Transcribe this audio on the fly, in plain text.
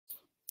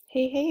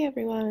Hey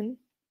everyone.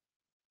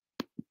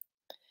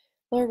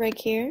 Laura Reg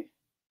here.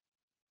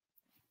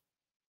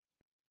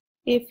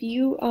 If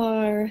you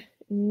are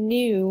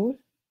new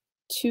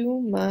to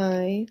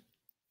my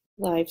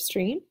live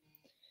stream,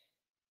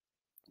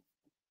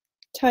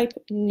 type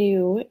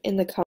new in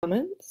the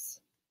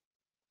comments.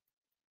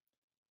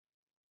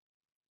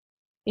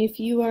 If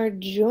you are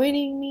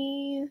joining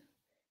me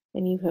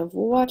and you have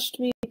watched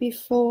me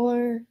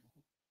before,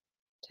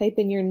 type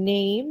in your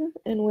name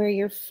and where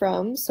you're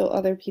from so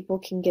other people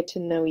can get to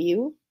know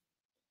you.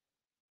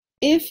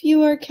 If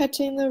you are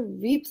catching the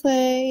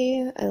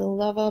replay, I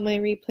love all my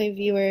replay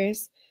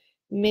viewers.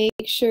 Make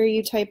sure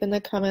you type in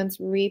the comments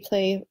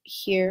replay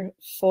here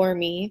for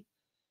me.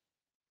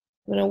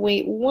 I'm going to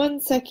wait 1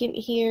 second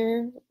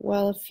here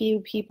while a few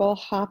people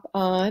hop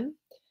on.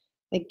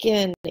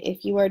 Again,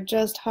 if you are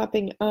just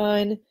hopping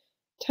on,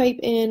 type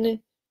in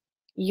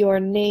your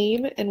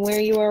name and where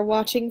you are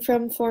watching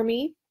from for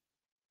me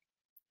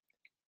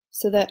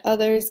so that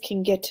others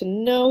can get to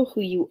know who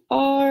you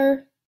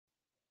are.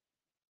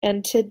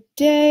 And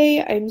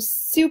today I'm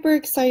super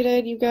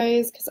excited, you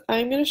guys, because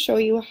I'm going to show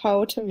you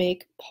how to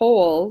make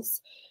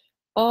polls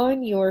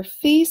on your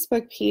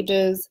Facebook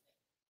pages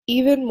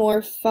even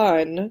more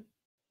fun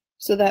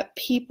so that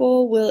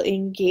people will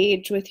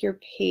engage with your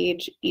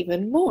page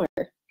even more.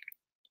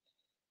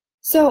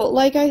 So,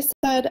 like I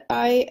said,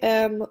 I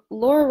am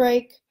Laura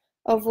Reich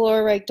of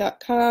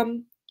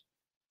laurareich.com.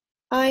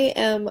 I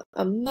am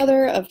a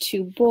mother of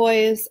 2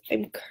 boys.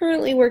 I'm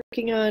currently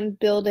working on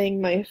building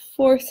my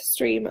 4th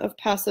stream of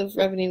passive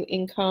revenue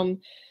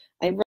income.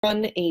 I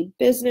run a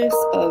business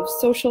of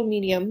social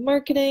media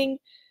marketing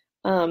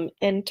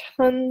and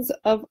tons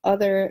of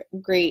other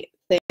great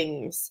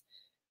things.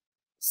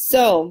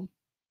 So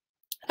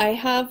I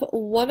have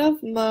one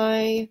of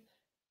my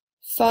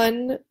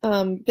fun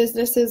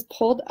businesses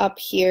pulled up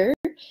here.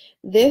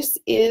 This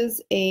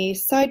is a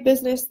side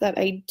business that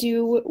I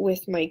do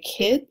with my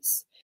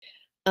kids.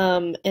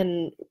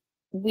 And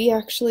we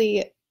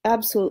actually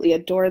absolutely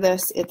adore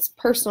this. It's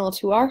personal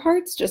to our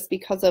hearts just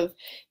because of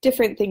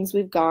different things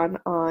we've gone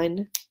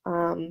on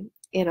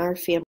in our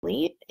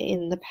family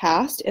in the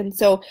past. And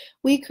so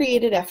we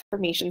created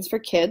affirmations for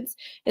kids.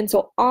 And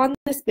so on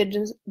this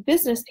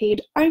business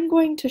page, I'm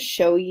going to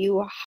show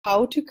you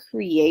how to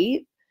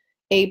create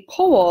a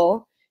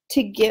poll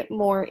to get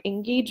more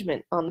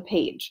engagement on the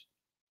page.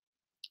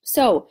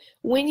 So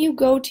when you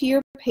go to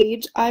your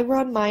page, I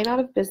run mine out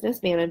of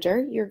Business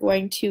Manager. You're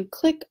going to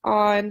click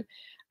on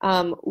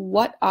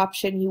what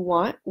option you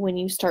want when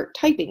you start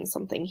typing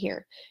something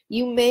here.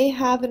 You may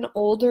have an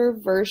older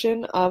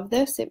version of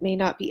this. It may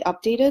not be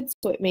updated,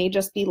 so it may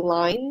just be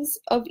lines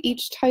of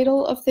each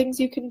title of things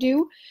you can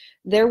do.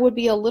 There would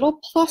be a little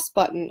plus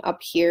button up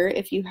here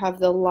if you have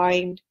the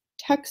lined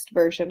text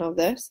version of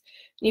this.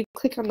 You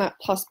click on that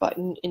plus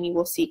button and you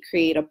will see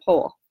create a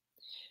poll.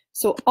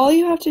 So all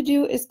you have to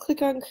do is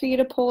click on create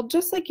a poll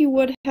just like you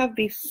would have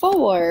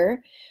before,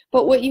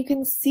 but what you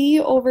can see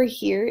over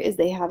here is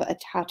they have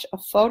attach a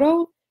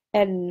photo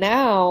and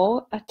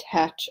now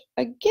attach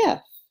a GIF.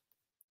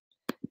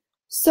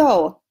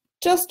 So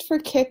just for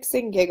kicks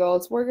and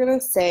giggles, we're going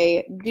to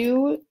say,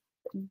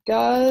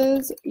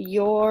 does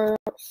your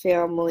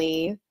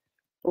family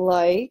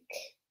like,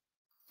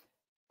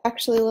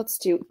 actually let's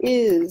do,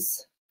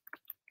 is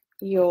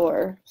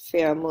your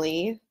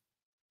family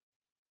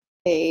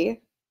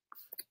a,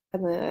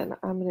 and then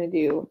I'm going to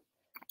do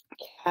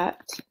cat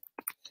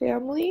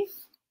family,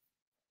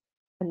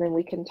 and then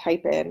we can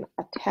type in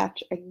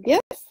attach a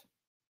GIF.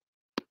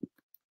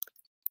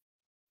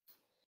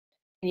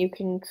 You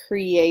can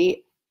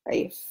create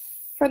a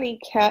funny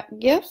cat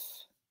GIF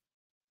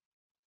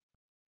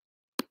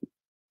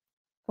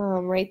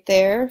right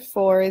there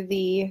for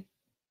the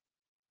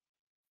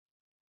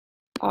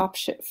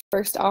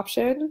first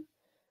option,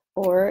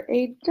 or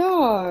a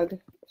dog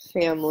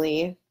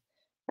family.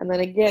 And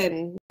then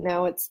again,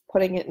 now it's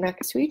putting it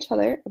next to each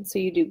other. And so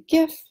you do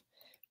GIF,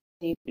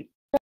 you do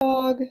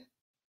dog,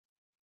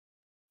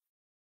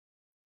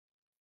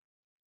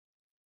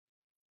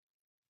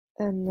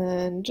 and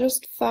then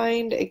just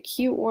find a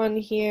cute one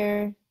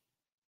here.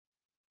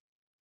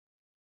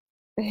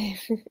 I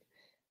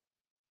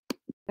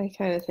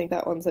kind of think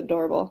that one's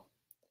adorable.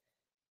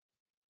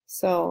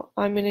 So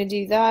I'm going to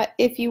do that.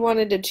 If you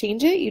wanted to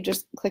change it, you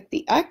just click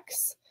the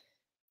X,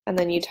 and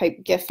then you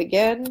type GIF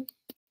again.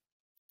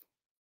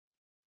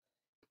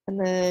 And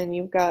then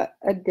you've got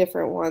a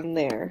different one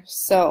there.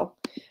 So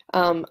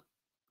that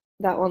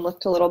one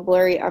looked a little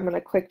blurry. I'm going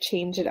to quick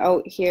change it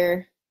out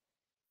here.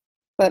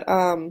 But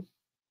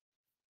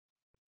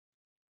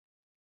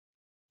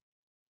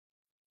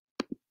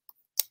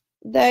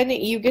then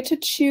you get to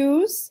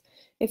choose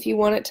if you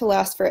want it to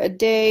last for a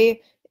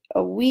day,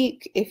 a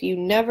week, if you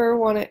never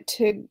want it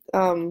to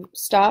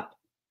stop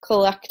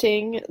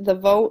collecting the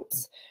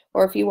votes,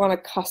 or if you want a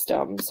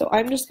custom. So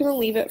I'm just going to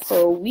leave it for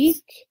a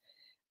week.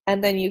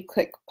 And then you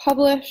click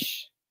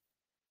publish,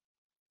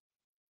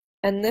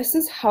 and this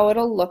is how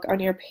it'll look on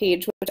your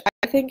page, which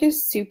I think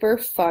is super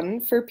fun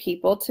for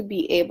people to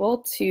be able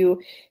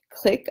to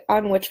click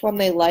on which one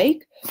they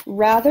like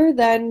rather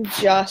than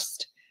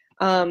just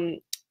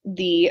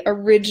the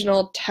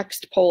original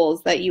text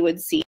polls that you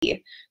would see.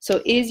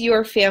 So is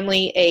your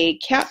family a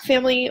cat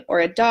family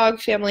or a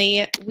dog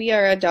family? We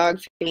are a dog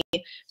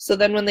family. So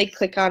then when they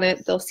click on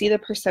it, they'll see the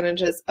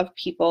percentages of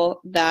people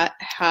that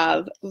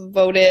have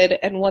voted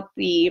and what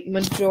the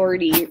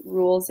majority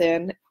rules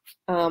in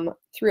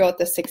throughout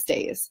the 6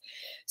 days.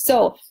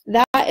 So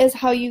that is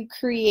how you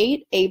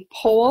create a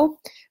poll.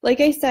 Like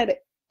I said,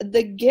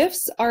 the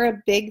GIFs are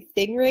a big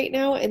thing right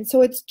now, and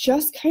so it's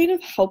just kind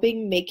of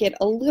helping make it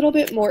a little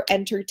bit more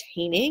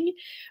entertaining,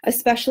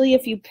 especially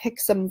if you pick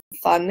some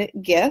fun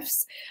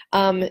GIFs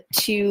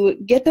to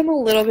get them a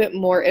little bit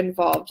more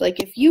involved. Like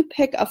if you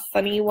pick a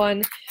funny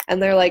one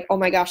and they're like, oh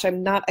my gosh,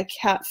 I'm not a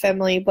cat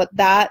family, but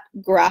that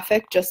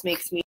graphic just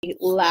makes me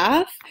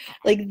laugh,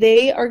 like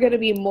they are going to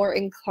be more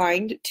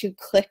inclined to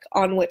click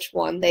on which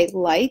one they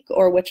like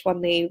or which one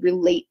they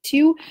relate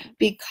to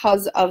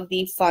because of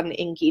the fun,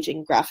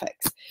 engaging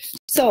graphics.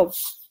 So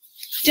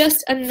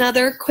just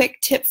another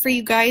quick tip for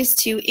you guys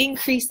to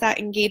increase that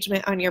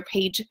engagement on your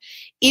page.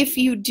 If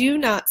you do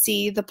not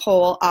see the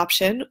poll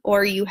option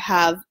or you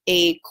have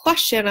a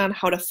question on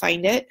how to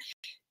find it,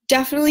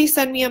 definitely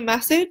send me a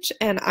message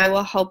and I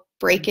will help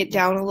break it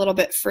down a little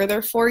bit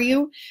further for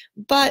you.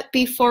 But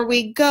before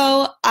we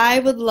go,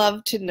 I would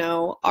love to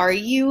know, are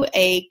you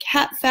a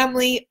cat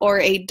family or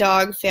a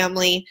dog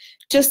family?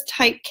 Just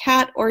type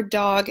cat or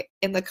dog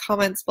in the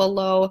comments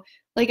below.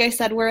 Like I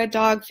said, we're a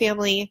dog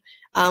family.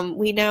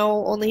 We now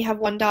only have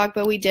one dog,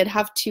 but we did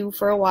have two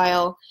for a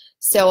while.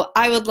 So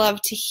I would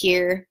love to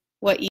hear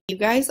what you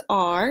guys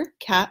are,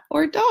 cat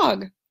or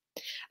dog.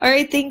 All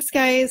right, thanks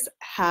guys.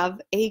 Have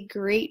a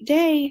great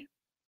day.